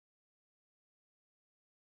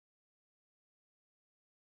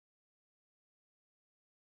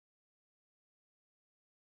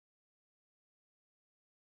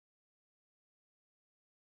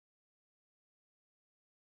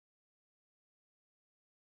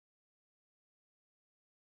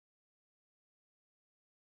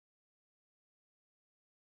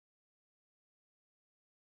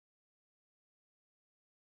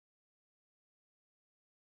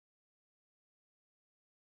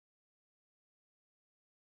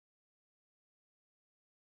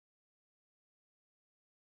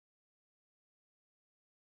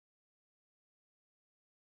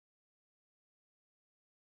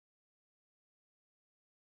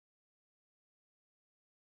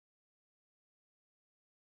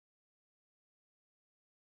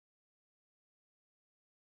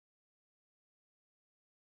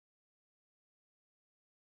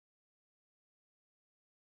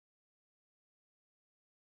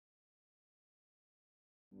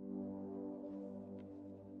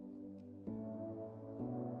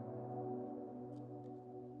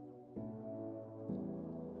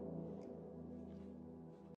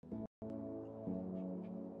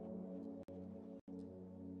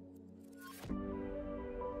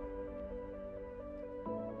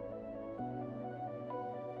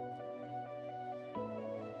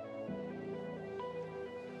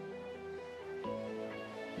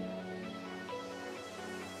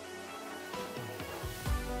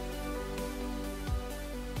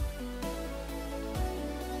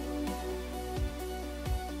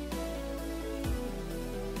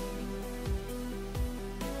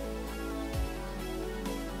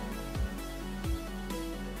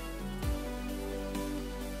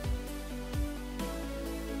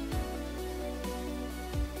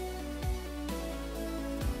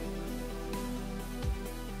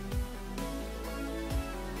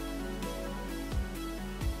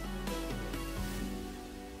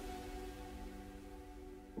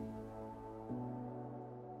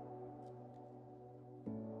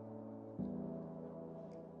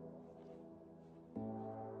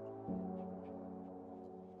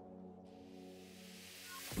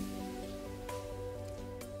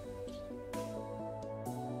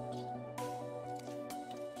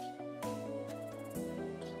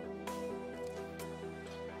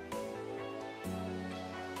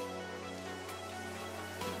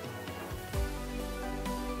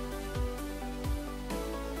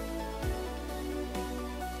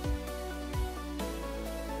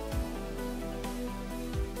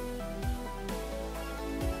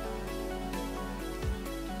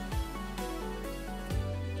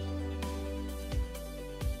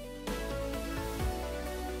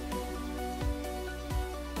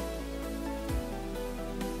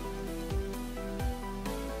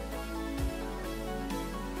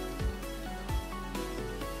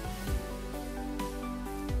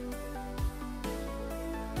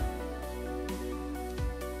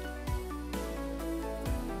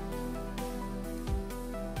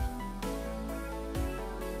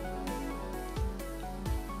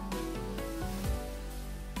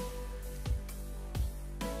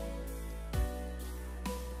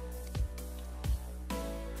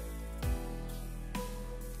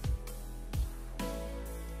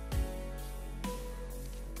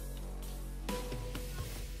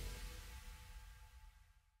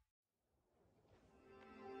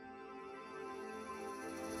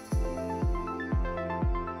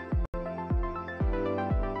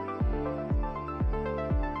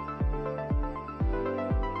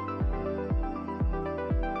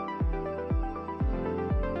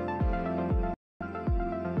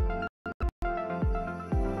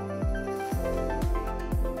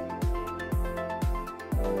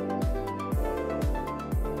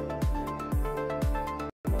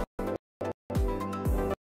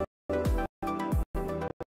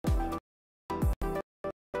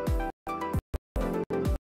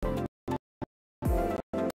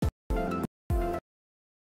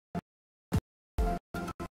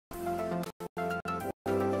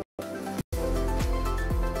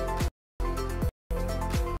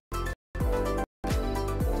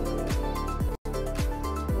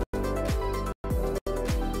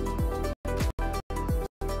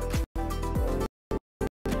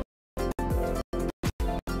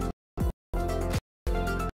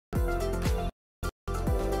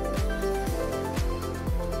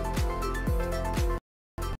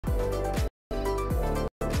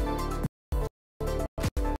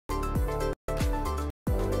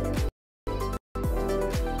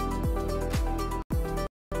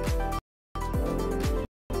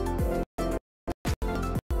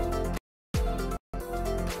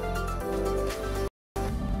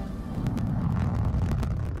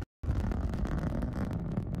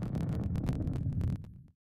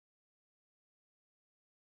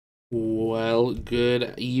Well,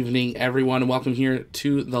 good evening, everyone, and welcome here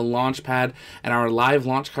to the launch pad and our live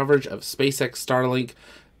launch coverage of SpaceX Starlink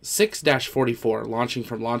 6-44, launching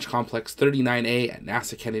from Launch Complex 39A at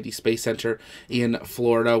NASA Kennedy Space Center in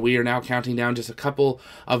Florida. We are now counting down just a couple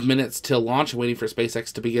of minutes till launch, waiting for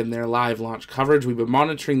SpaceX to begin their live launch coverage. We've been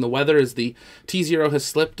monitoring the weather as the T0 has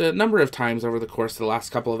slipped a number of times over the course of the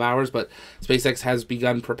last couple of hours, but SpaceX has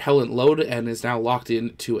begun propellant load and is now locked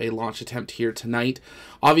into a launch attempt here tonight.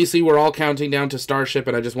 Obviously, we're all counting down to Starship,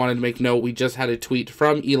 and I just wanted to make note, we just had a tweet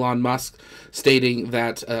from Elon Musk stating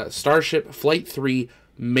that Starship Flight 3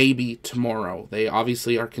 maybe tomorrow. They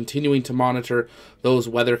obviously are continuing to monitor those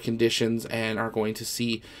weather conditions and are going to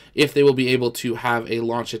see if they will be able to have a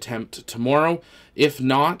launch attempt tomorrow. If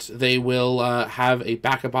not, they will have a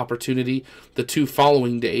backup opportunity the 2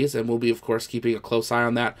 following days, and we'll be, of course, keeping a close eye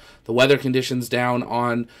on that. The weather conditions down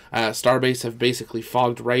on Starbase have basically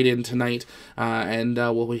fogged right in tonight, and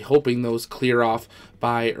we'll be hoping those clear off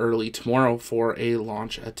by early tomorrow for a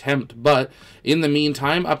launch attempt. But in the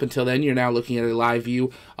meantime, up until then, you're now looking at a live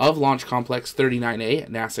view of Launch Complex 39A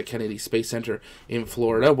at NASA Kennedy Space Center in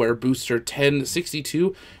Florida, where booster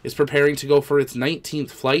 1062 is preparing to go for its 19th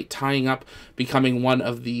flight, tying up becoming one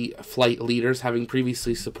of the flight leaders, having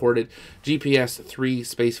previously supported GPS-3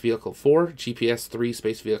 Space Vehicle 4, GPS-3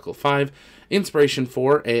 Space Vehicle 5, Inspiration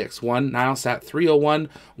 4, AX-1, Nilesat 301,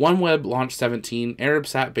 OneWeb Launch 17,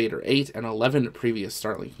 Arabsat Beta 8, and 11 previous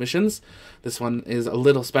Starlink missions. This one is a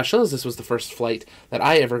little special, as this was the first flight that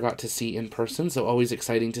I ever got to see in person, so always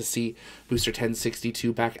exciting to see Booster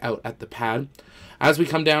 1062 back out at the pad. As we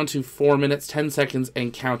come down to 4 minutes, 10 seconds,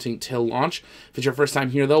 and counting till launch. If it's your first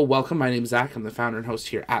time here, though, welcome. My name's Zach. I'm the founder and host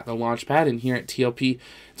here at the Launchpad, and here at TLP,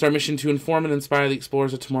 it's our mission to inform and inspire the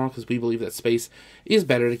explorers of tomorrow, because we believe that space is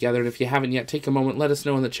better together. And if you haven't yet, take a moment, let us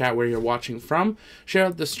know in the chat where you're watching from. Share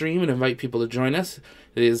out the stream and invite people to join us.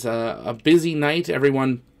 It is a busy night.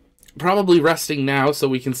 Everyone probably resting now, so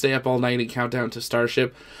we can stay up all night and count down to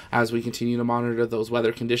Starship as we continue to monitor those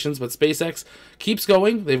weather conditions. But SpaceX keeps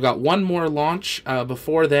going. They've got one more launch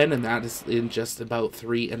before then, and that is in just about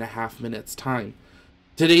 3.5 minutes time.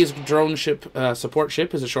 Today's drone ship support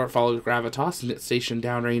ship is a short-followed Gravitas, and it's stationed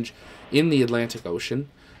downrange in the Atlantic Ocean.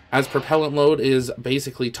 As propellant load is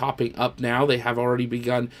basically topping up now, they have already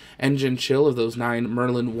begun engine chill of those 9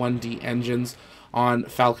 Merlin 1D engines on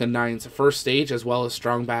Falcon 9's first stage, as well as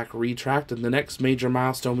strong back retract. And the next major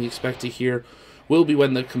milestone we expect to hear will be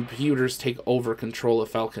when the computers take over control of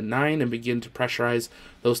Falcon 9 and begin to pressurize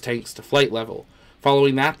those tanks to flight level.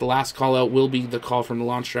 Following that, the last call out will be the call from the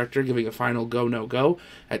launch director, giving a final go, no go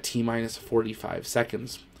at T-minus 45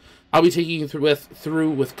 seconds. I'll be taking you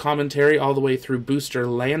through with commentary all the way through booster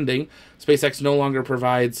landing. SpaceX no longer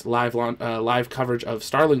provides live coverage of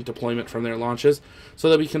Starlink deployment from their launches, so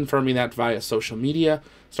they'll be confirming that via social media.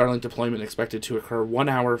 Starlink deployment expected to occur 1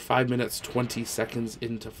 hour, 5 minutes, 20 seconds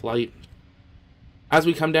into flight. As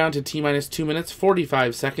we come down to T-minus 2 minutes,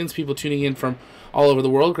 45 seconds, people tuning in from all over the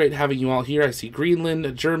world. Great having you all here. I see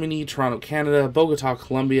Greenland, Germany, Toronto, Canada, Bogota,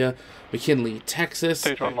 Colombia, McKinley, Texas.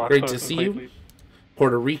 Great to see you.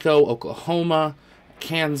 Puerto Rico, Oklahoma,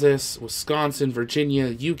 Kansas, Wisconsin, Virginia,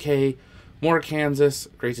 UK, more Kansas.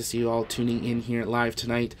 Great to see you all tuning in here live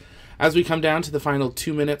tonight. As we come down to the final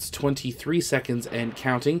 2 minutes, 23 seconds, and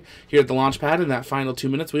counting here at the launch pad, in that final 2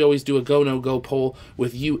 minutes, we always do a go, no go poll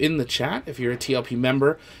with you in the chat. If you're a TLP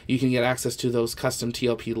member, you can get access to those custom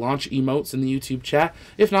TLP launch emotes in the YouTube chat.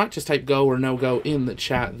 If not, just type go or no go in the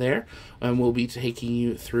chat there, and we'll be taking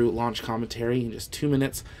you through launch commentary in just 2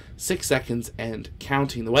 minutes, 6 seconds, and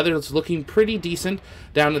counting. The weather is looking pretty decent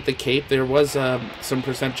down at the Cape. There was some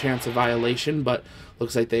 % chance of violation, but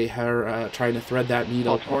looks like they are trying to thread that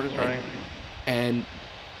needle. And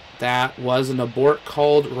that was an abort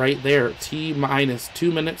called right there. T-minus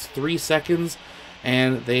 2 minutes, 3 seconds,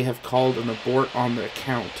 and they have called an abort on the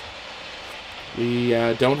count. We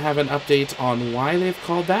don't have an update on why they've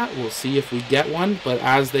called that. We'll see if we get one, but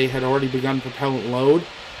as they had already begun propellant load,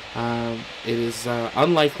 it is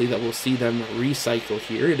unlikely that we'll see them recycle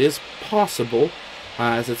here. It is possible,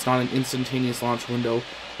 as it's not an instantaneous launch window,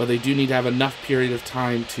 but they do need to have enough period of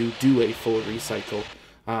time to do a full recycle.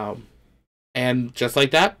 And just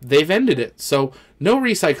like that, they've ended it. So no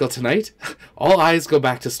recycle tonight. All eyes go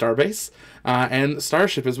back to Starbase and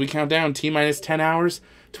Starship as we count down T-minus 10 hours,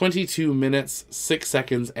 22 minutes, 6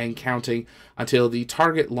 seconds, and counting until the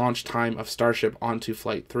target launch time of Starship onto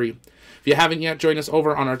Flight 3. If you haven't yet, join us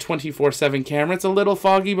over on our 24/7 camera. It's a little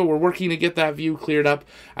foggy, but we're working to get that view cleared up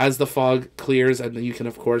as the fog clears, and you can,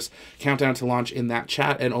 of course, count down to launch in that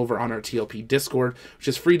chat and over on our TLP Discord, which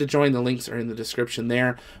is free to join. The links are in the description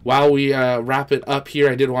there. While we wrap it up here,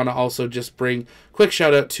 I did want to also just bring quick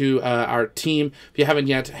shout out to our team. If you haven't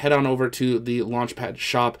yet, head on over to the Launchpad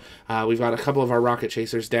shop. We've got a couple of our rocket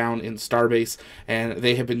chasers down in Starbase, and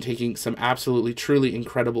they have been taking some absolutely, truly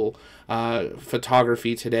incredible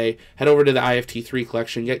photography today. Head over to the IFT3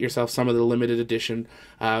 collection, get yourself some of the limited edition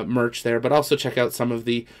merch there, but also check out some of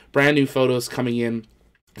the brand new photos coming in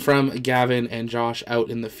from Gavin and Josh out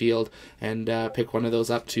in the field, and pick one of those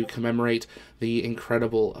up to commemorate the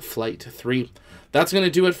incredible Flight 3. That's going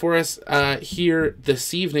to do it for us here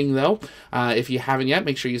this evening, though. If you haven't yet,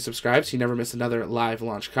 make sure you subscribe so you never miss another live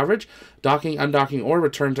launch coverage, docking, undocking, or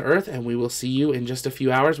return to Earth, and we will see you in just a few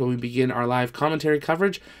hours when we begin our live commentary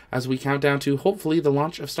coverage as we count down to, hopefully, the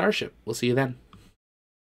launch of Starship. We'll see you then.